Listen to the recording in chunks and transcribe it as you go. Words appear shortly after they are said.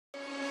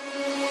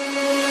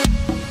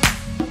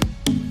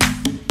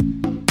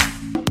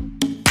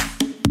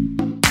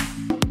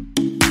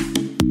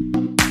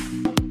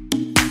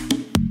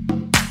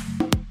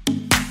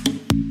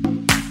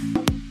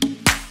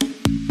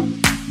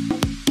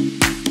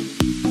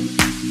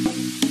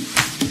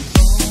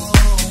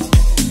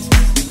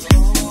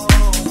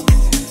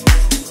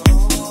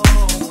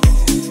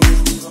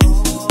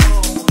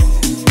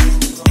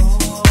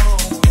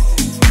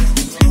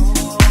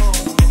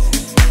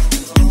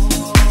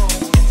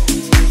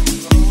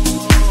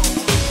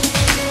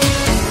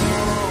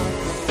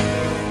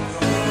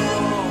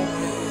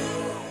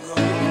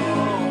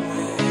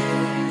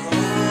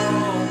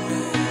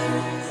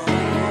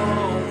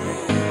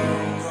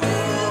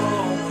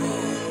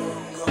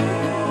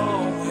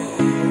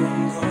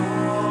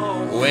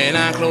When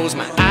I close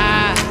my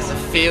eyes, I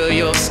feel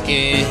your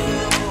skin.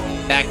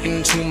 Back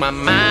into my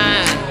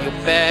mind,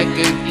 you're back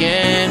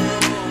again.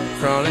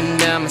 Crawling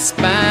down my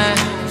spine,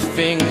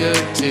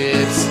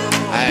 fingertips.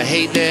 I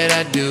hate that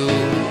I do.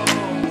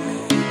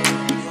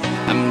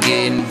 I'm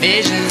getting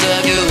visions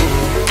of you,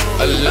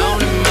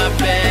 alone in my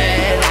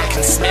bed. I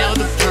can smell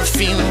the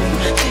perfume,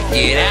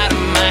 get out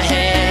of my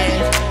head.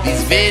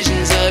 These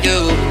visions of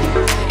you,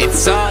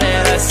 it's all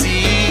that I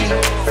see.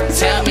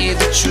 Tell me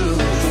the truth,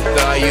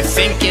 are you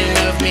thinking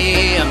of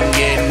me? I'm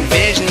getting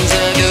visions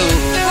of you.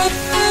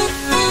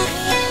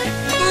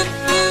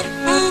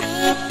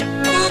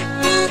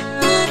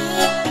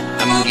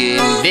 I'm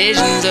getting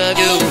visions of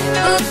you.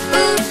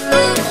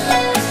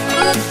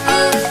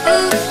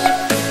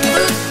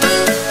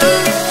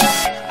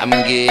 I'm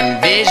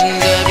getting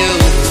visions of you.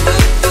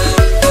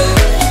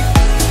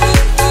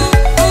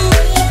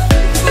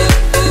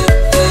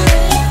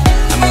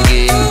 I'm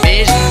getting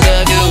visions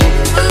of you.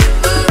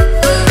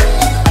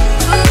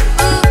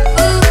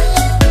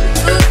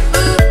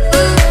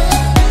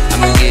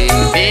 I'm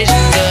getting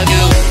visions of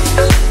you.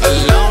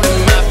 Alone in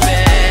my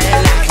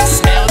bed, I can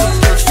smell the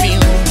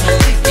perfume,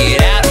 get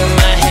out of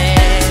my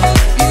head.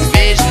 These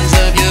visions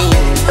of you,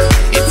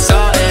 it's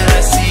all that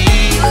I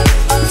see.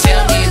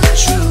 Tell me the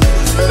truth,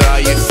 are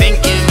you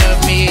thinking of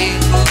me?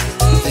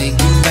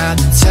 Thinking about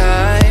the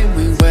time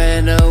we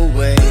went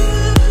away.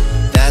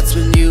 That's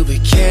when you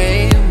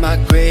became my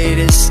great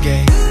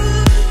escape.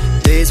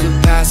 Days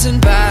were passing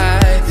by,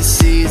 the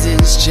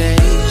seasons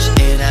change,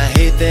 and I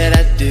hate that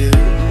I do.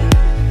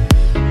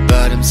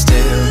 But I'm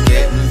still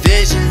getting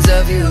visions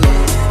of you.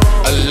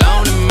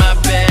 Alone in my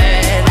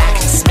bed, I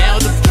can smell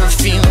the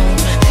perfume,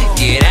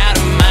 get out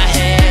of my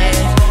head.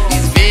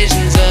 These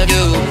visions of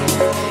you,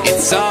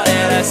 it's all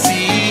that I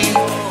see.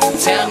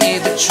 Tell me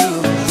the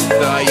truth,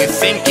 are you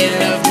thinking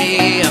of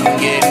me? I'm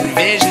getting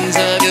visions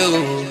of you.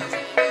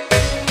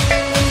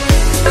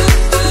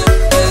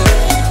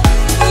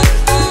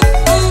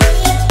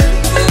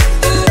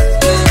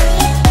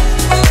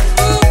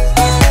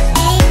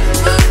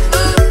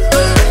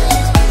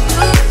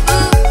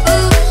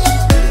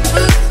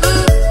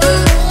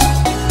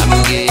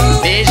 I'm getting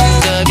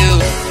visions of you.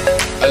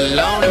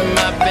 Alone in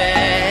my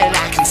bed,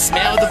 I can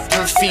smell the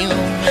perfume,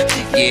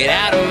 get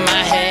out of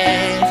my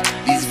head.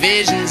 These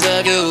visions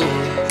of you,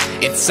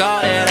 it's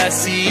all that I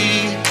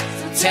see.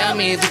 Tell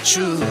me the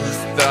truth,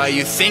 are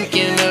you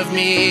thinking of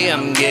me?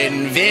 I'm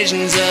getting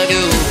visions of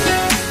you.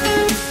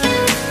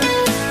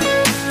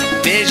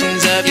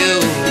 Visions of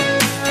you.